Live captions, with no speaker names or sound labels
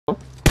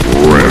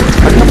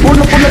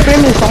போடல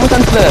பேன் சம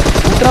சான்ஸ்ல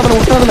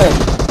உட்றாதல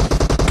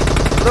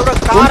bro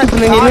car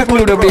நீங்க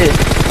போய் விடு அப்படியே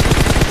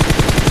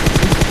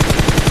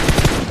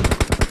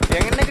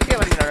எங்கனே கிட்டே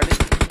வரீங்கடா டேய்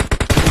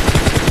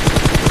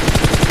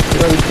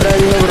ப்ரோ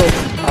விட்றாதீங்க ப்ரோ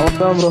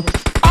அவதான் ப்ரோ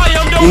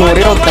இன்னும்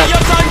ஒரே ஒரு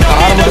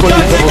கார் மட்டும்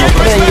கொண்டு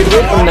போறோம் எங்க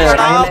வெயிட் பண்ணு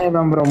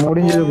அவனேதான் ப்ரோ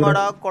முடிஞ்சது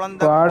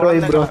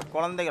ப்ரோ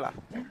குழந்தைகளா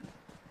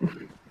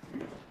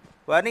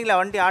வரீங்களா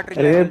வண்டி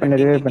ஆட்றீங்களா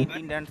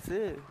டான்ஸ்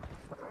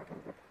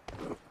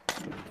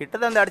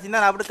கிட்டத வந்து அடிச்சினா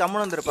நான் அப்படியே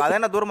கம்மன் வந்திருப்பேன் அத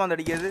என்ன தூரமா வந்து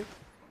அடிக்கிறது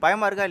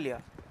பயமா இருக்கா இல்லையா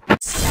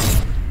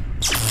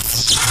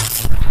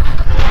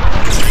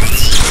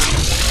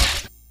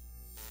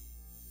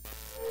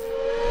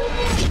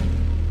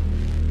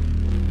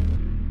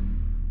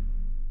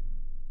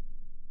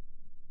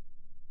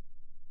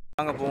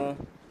வாங்க போவோம்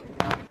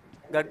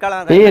கட்கால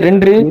ஏய்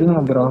ரெண்டு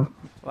இருங்க ப்ரோ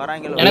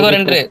வராங்க எனக்கு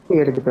ரெண்டு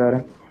எடுத்துட்டு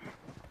வரேன்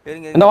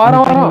இருங்க இந்த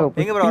வாரம்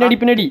எங்க ப்ரோ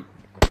பின்னாடி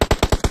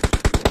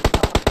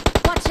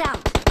வாட்ச்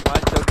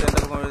அவுட் அந்த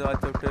பக்கம்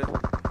வாட்ச் அவுட்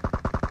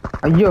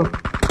ஐயோ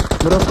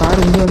ப்ரோ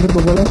கார் இங்க வந்து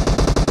போகல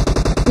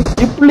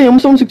இப்படி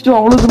M762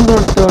 அவ்வளவு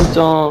தூரம்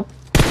வச்சான்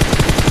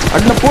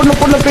அட்ல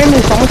போடல பேன்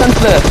சம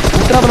சான்ஸ்ல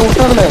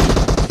உட்றாதல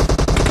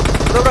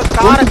ப்ரோ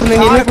கார்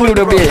நீங்க போய்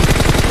விடு அப்படியே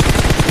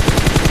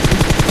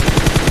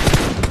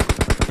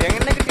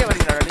எங்கனே கிட்டே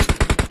வரீங்கடா டேய்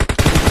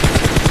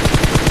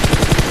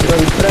ப்ரோ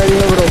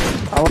விட்றாதீங்க ப்ரோ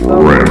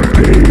அவதான்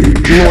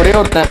இன்னும் ஒரே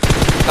ஒரு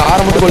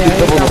கார் மட்டும்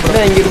கொண்டு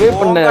போறோம் எங்க வெயிட்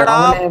பண்ணு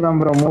அவனேதான்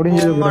ப்ரோ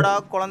முடிஞ்சது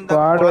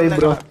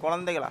ப்ரோ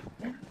குழந்தைகளா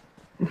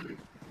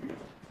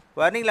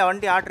வரீங்களா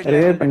வண்டி ஆட்றீங்களா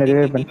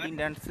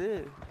டான்ஸ்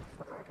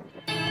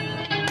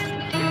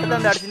கிட்டத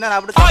வந்து அடிச்சினா நான்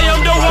அப்படியே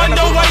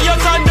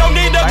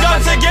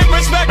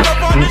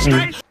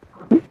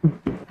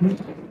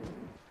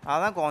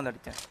அதான் கோவம்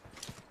அடிச்சேன்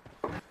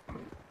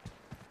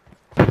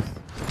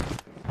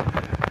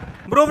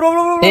ப்ரோ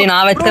ஏய்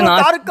நான் வெச்ச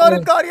நான்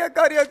காரியா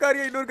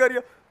இன்னொரு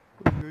காரியா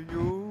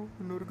ஐயோ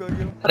இன்னொரு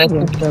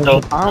காரியா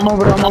ஆமா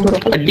ப்ரோ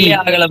அடி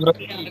ஆகல ப்ரோ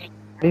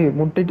டேய்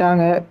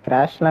முட்டிட்டாங்க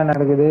கிராஷ்லாம்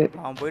நடக்குது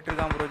அவன் போயிட்டு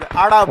இருக்கான் ப்ரோ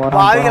ஆடா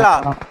பாவிகளா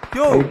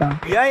யோ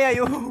ஏய்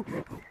ஐயோ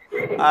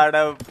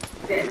ஆடா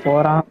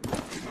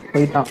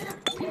போயிட்டான்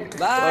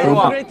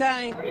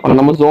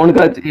நம்ம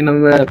ஜோனுக்கு ஆச்சு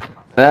நம்ம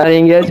வேற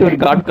எங்கேயாச்சும் ஒரு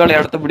காட்கால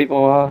இடத்த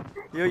பிடிப்போம் வா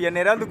ஐயோ என்ன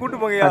நேரா கூட்டி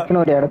போங்கயா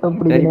டக்குனு ஒரு இடத்த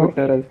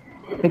பிடிக்கணும்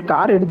நீ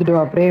கார் எடுத்துட்டு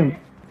வா பிரேம்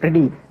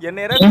ரெடி என்ன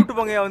நேரா கூட்டி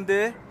போங்கயா வந்து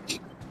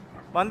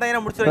வந்தா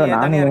என்ன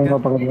முடிச்சறீங்க தனியா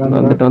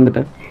இருக்கு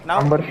வந்துட்டேன்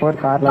நம்பர்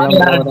 4 கார்ல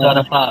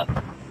வரப்பா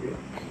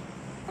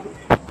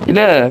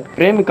இல்ல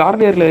பிரேம்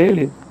கார்ல ஏறல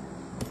ஏழு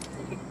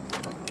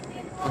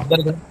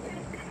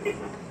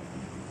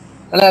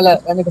இல்ல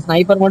எனக்கு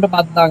ஸ்னைப்பர் மட்டும்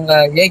பார்த்தாங்க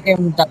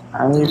ஏகேஎம்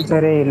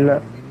ஸ்னைப்பரே இல்ல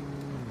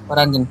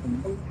வராங்க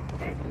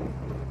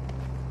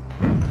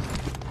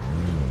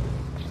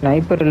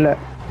ஸ்னைப்பர் இல்ல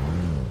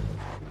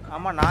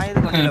ஆமா நான்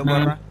எது வண்டில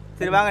போறேன்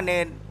சரி வாங்க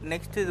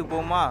நெக்ஸ்ட் இது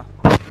போமா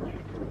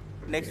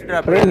நெக்ஸ்ட்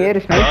டிராப்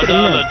ஏறு ஸ்னைப்பர்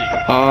இல்ல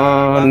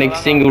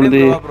நெக்ஸ்ட் இங்க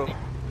உழுது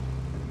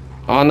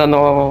அந்த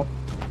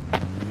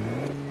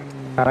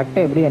கரெக்ட்டா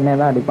எப்படி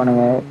என்னதான்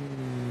அடிப்பானுங்க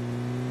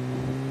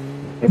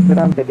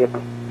எப்படிதான் தெரியல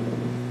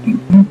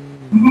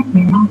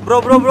ப்ரோ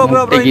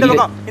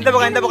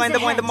இந்த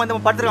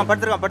பக்கம்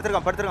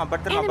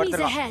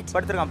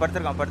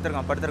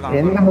படுத்துறான்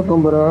எந்த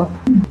பக்கம் ப்ரோ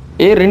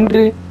ஏய்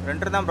ரெண்டு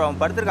தான் ப்ரோ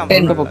படுத்துறான்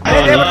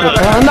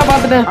அந்த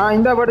பாத்துட்டேன்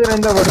இந்த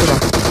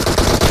படுத்துறான்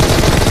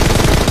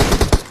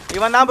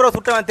இவன் தான் ப்ரோ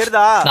சுட்டவன்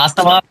தெரியுதா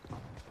லாஸ்டவா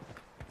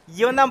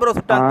இவன் தான் ப்ரோ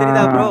சுட்டான்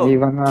தெரியுதா ப்ரோ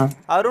இவன்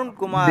அருண்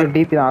குமார்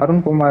டிபி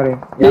அருண் குமார்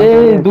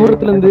ஏய்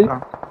தூரத்துல இருந்து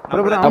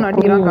ப்ரோ அவன்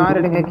அடிக்கிறான் கார்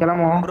எடுங்க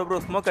கிளம்புவோம் ப்ரோ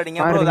ஸ்மோக் அடிங்க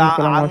ப்ரோ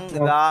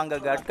அங்க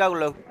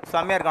கட்காக்குள்ள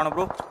செமையா இருக்கானோ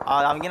ப்ரோ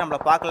அவங்க நம்மள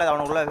பார்க்கல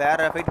அவனுக்குள்ள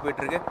வேற ஃபைட்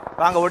போயிட்டு இருக்கு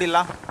வாங்க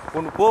ஓடிடலாம்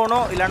ஒன்னு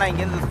போகணும் இல்லனா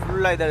இங்க இருந்து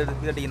ஃபுல்லா இத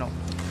அடிக்கணும்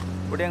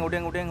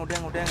ஓடிங்க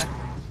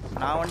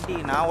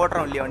நான்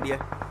ஓட்றேன் இல்லையா வண்டியை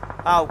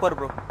உட்கார்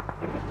ப்ரோ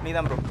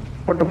நீதான் ப்ரோ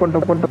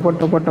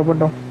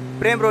போட்டு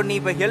பிரேம் ப்ரோ நீ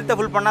இப்ப ஹெல்த்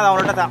ஃபுல் பண்ணாத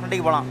அவங்கள்ட்ட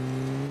சண்டைக்கு போலாம்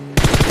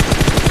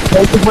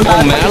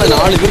மேல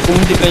 4 பேர்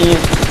கும்பிட்டுறாங்க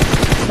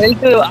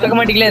ஹெல்த்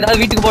ஆட்டோமேட்டிக்கலா ஏதாவது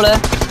வீட்டுக்கு போல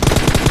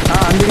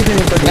அந்த வீட்ல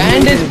நீ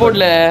பேண்டேஜ்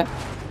போடல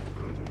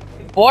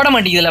போட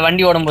மாட்டீங்கல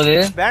வண்டி ஓடும்போது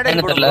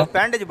பேண்டேஜ்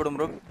போடும்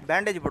ப்ரோ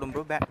பேண்டேஜ் போடும்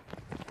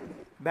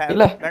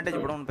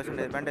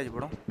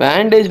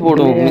பேண்டேஜ்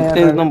போடும் மித்த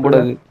இதுதான்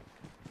போடாது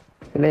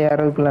இல்ல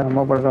யாருக்குள்ள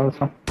நம்ம போடுற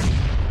அவசரம்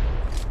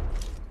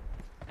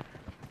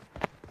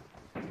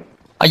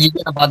ஐயோ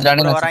நான்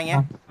பாத்துறானே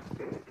வராங்க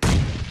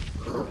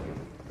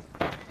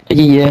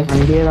ஐயே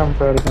அங்கேயே தான்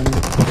ப்ரோ இருக்காங்க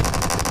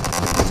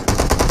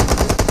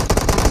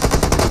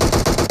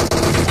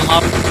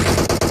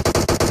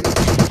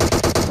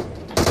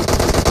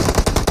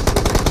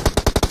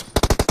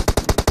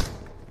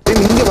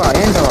இங்க வா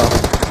ஏன்டா வா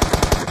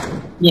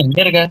நீ எங்க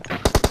இருக்க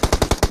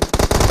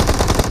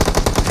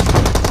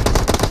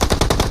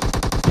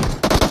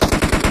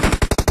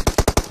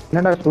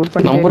என்னடா ஷூட்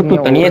பண்ணி நம்பர்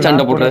 2 தனியா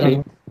சண்டை போடுறாரு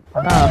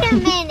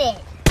அதான்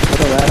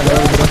ப்ரோ வேற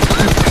லெவல் ப்ரோ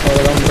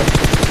அவ்வளவுதான் ப்ரோ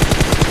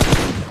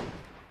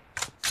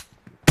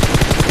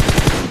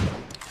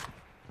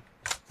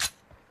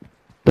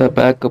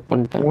பேக்கப்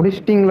பண்ணிட்டேன்.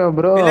 முடிச்சிட்டீங்களா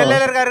ப்ரோ? இல்ல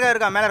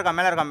இருக்கா மேல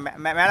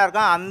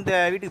இருக்கான் அந்த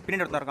வீட்டுக்கு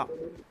பின்னாடி ஒருத்தன் இருக்கான்.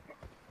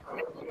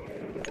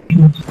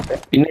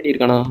 பின்னாடி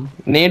இருக்கானா?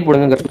 நேட்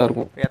போடுங்க கரெக்டா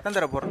இருக்கும். எத்தனை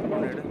தடவை போறது ப்ரோ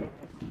நேடு?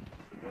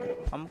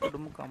 அம்முக்கு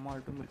டுமுக்கு அம்மா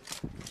டுமுக்கு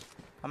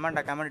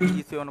கமாண்டா கமாண்ட்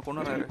டிஜிசி ஒன்று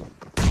கொண்டு வராரு.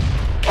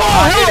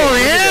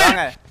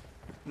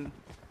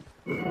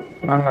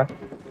 வாங்க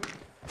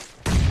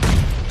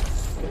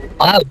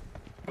வாங்க.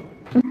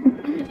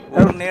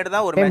 ஒரு நேடு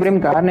தான் ஒரு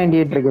பிரேம் கார்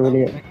 98 இருக்கு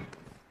வெளியே.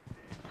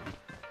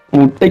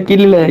 முட்டை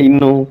கில்ல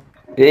இன்னும்.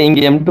 இங்க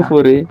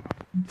M24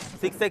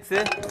 6x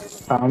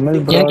தமிழ்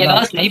ப்ரோ. எனக்கு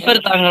ஏதாவது ஸ்னைப்பர்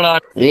தாங்களா?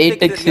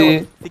 8x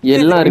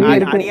எல்லாம்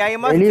இருக்கு.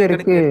 அநியாயமா வெளியே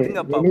இருக்கு.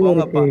 எடுத்துங்கப்பா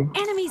போங்கப்பா.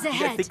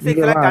 6x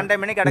எல்லாம் கண்ட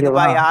மணி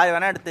கிடக்குப்பா. யார்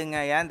வேணா எடுத்துங்க.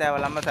 ஏன்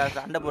தேவையில்லாம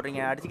சண்டை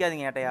போடுறீங்க?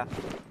 அடிச்சுக்காதீங்க ஏட்டையா.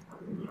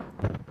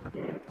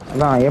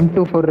 அதான்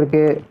M24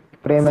 இருக்கு.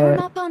 பிரேம்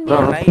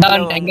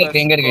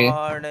எங்க இருக்கு?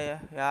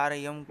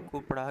 யாரையும்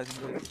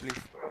கூப்பிடாதீங்க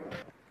ப்ளீஸ்.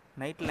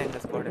 நைட்ல எங்க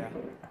ஸ்குவாட்?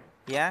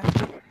 ஏன்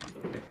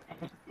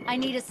I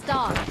need a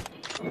star.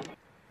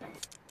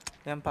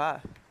 ஏன்பா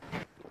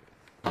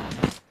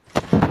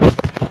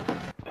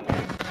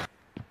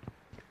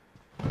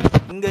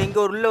இங்க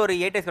உள்ள ஒரு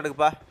 8x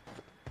கிடக்குப்பா.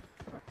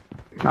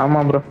 ஆமா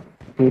ப்ரோ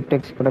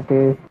 8x கிடக்கு.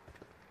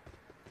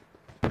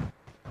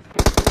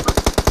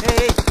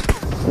 ஏய்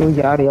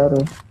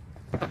யாரு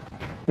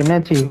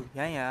என்னாச்சு?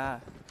 ஏன்யா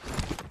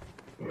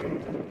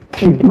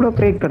இவ்வளவு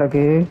பிரேக்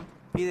கிடக்கு?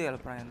 பீதை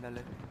கலப்புறான்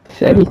இருந்தாலும்.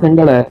 சரி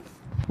சண்டல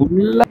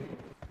ஃபுல்லா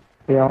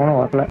அவனும்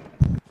வரல.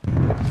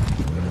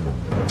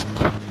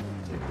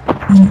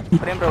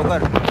 பிரேம் ப்ரோ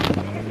உட்கார்.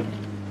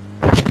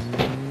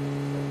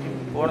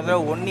 போன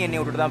தடவை ஒண்ணு எண்ணி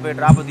விட்டுட்டு தான் போய்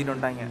டிராப் ஊத்திட்டு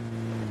வந்துட்டாங்க.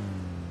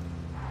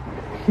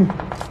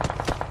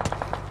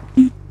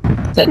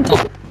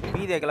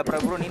 பீதை கலப்புற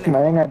ப்ரோ நீ.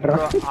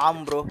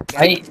 ஆம் ப்ரோ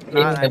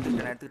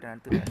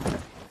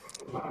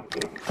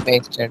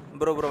எடுத்துக்கிட்டேன்.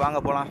 ப்ரோ வாங்க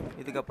போலாம்.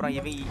 இதுக்கப்புறம்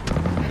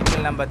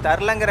இவங்க நம்ம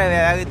தரலங்கிற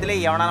வேகத்திலே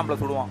எவனா நம்மள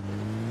சுடுவான்.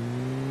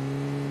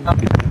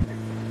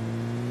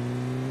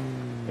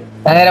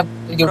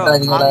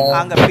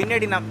 அங்க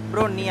பின்னாடி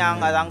ப்ரோ நீ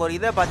அங்க ஒரு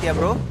இதை பாத்தியா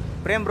ப்ரோ?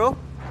 பிரேம் ப்ரோ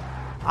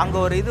அங்க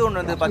ஒரு இது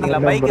ஒண்ணு வந்து பாத்தீங்களா?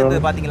 பைக்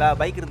இருந்தது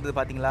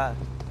பாத்தீங்களா?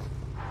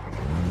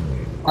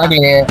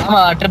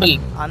 ஆமா ட்ரிபிள்.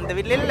 அந்த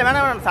வீட்ல இல்ல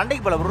வேணாம்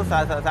சண்டைக்கு போல ப்ரோ.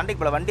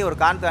 சண்டைக்கு போல வண்டி ஒரு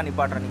கார்ல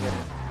நிப்பாட்றேன் நீங்க.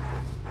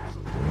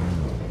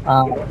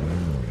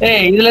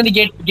 ஏய் இதுல இருந்து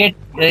கேட்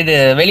இது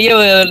வெளிய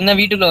இருந்தா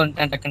வீட்டுக்குள்ள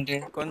வந்துட்டேன் டக்கன்ட்டு.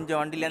 கொஞ்சம்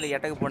வண்டில இருந்து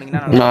எட்டக்கு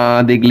போனீங்கன்னா நான்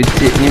அது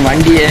கிளிட்ச். நீ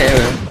வண்டியே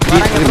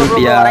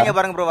வரங்க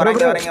பாருங்க ப்ரோ.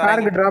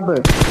 வரங்க டிராப்.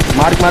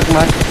 மார்க்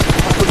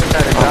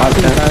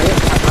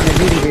அந்த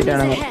வீடு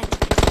போய்ட்டானுங்க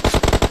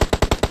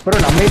ப்ரோ.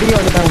 நம்ம வீட்டுக்கே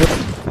வந்துட்டாங்க.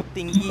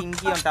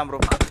 இங்கே வந்துட்டான் ப்ரோ.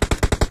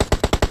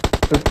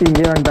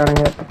 இங்கே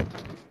வந்துட்டானுங்க.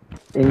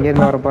 எங்க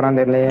இருந்து வர போறான்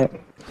தெரியலையே.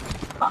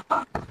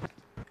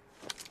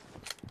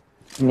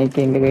 இன்னைக்கு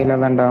எங்க கையில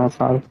வேண்டாம்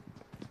சால்.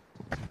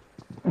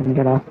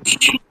 எங்கடா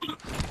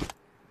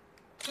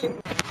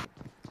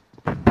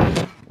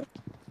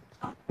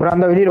ப்ரோ?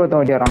 அந்த வெளியில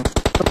ஒருத்தன் ஓட்டி வரான்.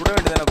 சுட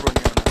வேண்டியதானே ப்ரோ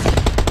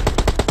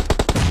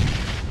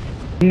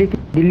நீ?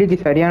 டில்லிக்கு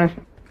சரியான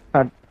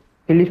ஷாட்.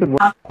 Delhi shoot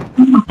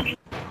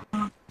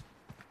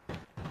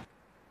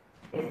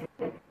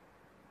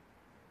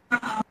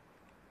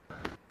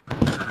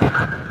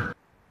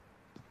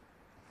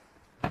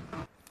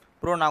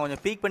bro. நான்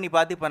கொஞ்சம் பீக் பண்ணி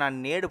பார்த்து இப்போ நான்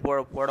நேடு போட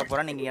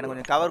போறேன். நீங்க எனக்கு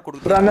கொஞ்சம் கவர்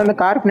கொடுங்க ப்ரோ. அந்த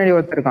கார் பின்னாடி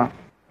ஒருத்தருக்கான்.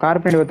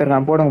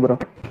 போடுங்க ப்ரோ.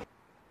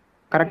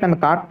 கரெக்டா அந்த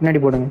கார் பின்னாடி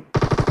போடுங்க.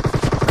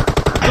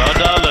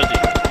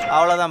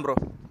 அவ்வளவுதான் ப்ரோ.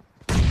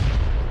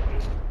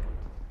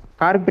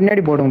 காருக்கு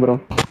பின்னாடி போடுங்க ப்ரோ.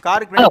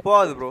 காருக்கு பின்னாடி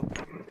போகாது ப்ரோ.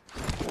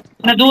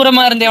 நான்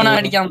தூரமா இருந்தே அவன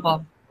அடிக்காமப்பா.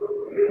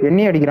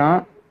 என்னைய அடிக்கிறான்.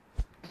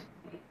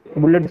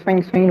 புல்லட்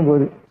ஸ்வைங்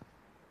போகுது.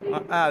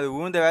 அது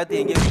ஊந்த வேகத்தை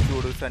எங்கேயே குத்தி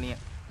விடுது சனிய.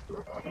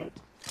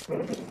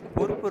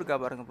 பொறுப்பு இருக்கா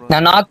பாருங்க ப்ரோ.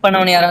 நான் நாக்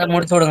பண்ணவன யாராவது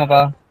முடிச்சு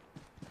விடுங்கப்பா.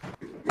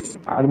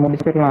 அது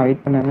முடிச்சிடலாம்.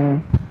 வெயிட் பண்ணு.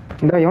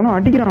 இந்த எவனோ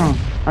அடிக்கிறான்.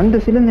 அந்த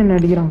சிலிண்டர் என்ன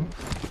அடிக்கிறான்?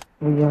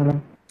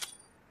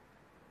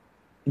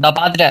 நான்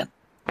பாத்துட்டேன்.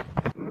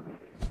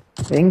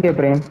 எங்க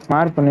பிரேம்?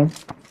 மார்க் பண்ணு.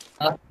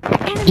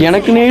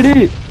 எனக்கு நேடு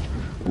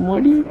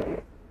மடி.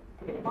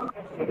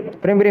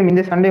 பிரேம்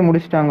இந்த சண்டே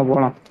முடிச்சிட்டாங்க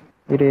போலாம்.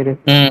 இரு இரு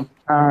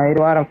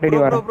வாரம் ஃப்ரெடி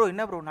வாரம். ப்ரோ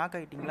என்ன ப்ரோ நாக்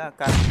ஆயிட்டீங்களா?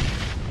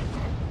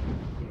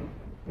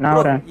 நான்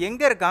வரேன்.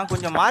 எங்க இருக்கான்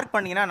கொஞ்சம் மார்க்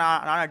பண்ணீங்கன்னா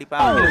நான்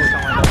அடிப்பேன்.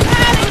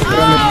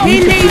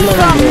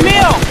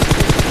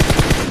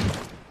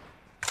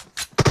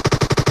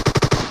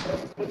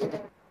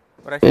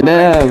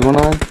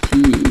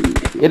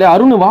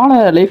 அருண் வாழ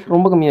லைஃப்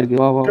ரொம்ப கம்மியா இருக்கு.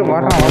 வா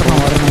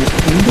வரணும்.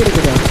 எங்க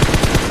இருக்குடா?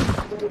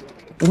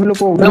 உள்ள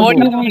போ.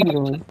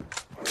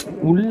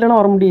 உள்ளனா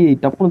வர முடியாது.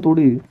 டப்புன்னு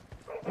தோடு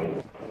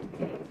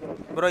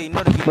ப்ரோ.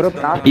 இன்னொரு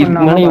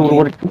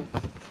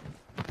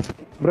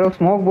ப்ரோ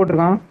ஸ்மோக்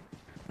போட்டுருக்கான்.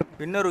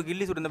 இன்னொரு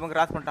கில்லி சுட்டு இந்த பக்கம்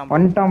கிராஸ் பண்ணிட்டான்.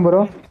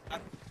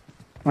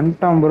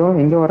 வந்துட்டான் ப்ரோ.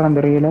 எங்க வரான்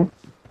தெரியல.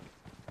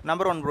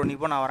 Number 1 bro. நீ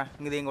போ நான் வரேன்.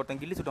 இங்க எங்க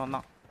ஒருத்தன் கில்லி சுட்டு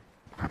வந்தான்.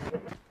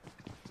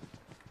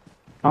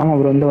 ஆமா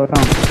ப்ரோ இந்த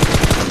வரான்.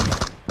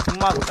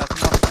 சும்மா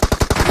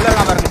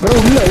உள்ளலாம் பாருங்க ப்ரோ.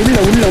 உள்ள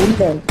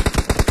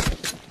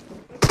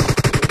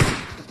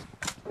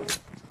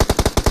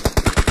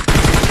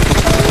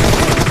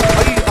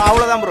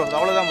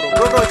அவ்வளவுதான்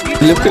ப்ரோ ப்ரோ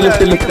லெஃப்ட்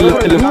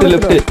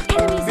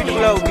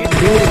வீட்டுக்குள்ள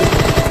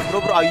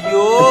ப்ரோ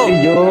ஐயோ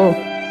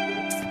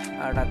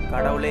அட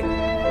கடவுளே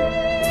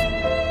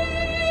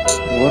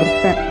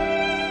ஒருத்தன்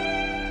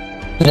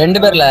 2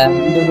 பேர்ல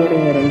 2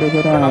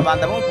 பேரும் நம்ம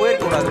அந்த பக்கம்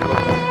போயிருக்க கூடாது ப்ரோ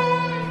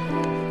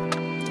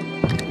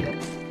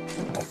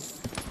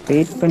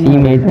வெயிட் பண்ணி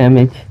டீம்மேட்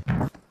டேமேஜ்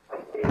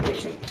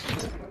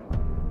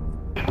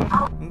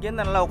இங்க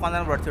இருந்து நல்லா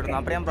உட்கார்ந்து படிச்சிட்டு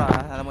இருந்தோம் அப்புறம் ப்ரோ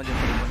அத மாதிரி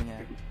பண்ணீங்க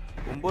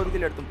 9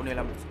 கிலோ எடுத்து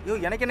பண்ணிடலாம் ஐயோ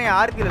எனக்கு என்ன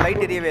 6 கிலோ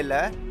லைட் எரியவே இல்ல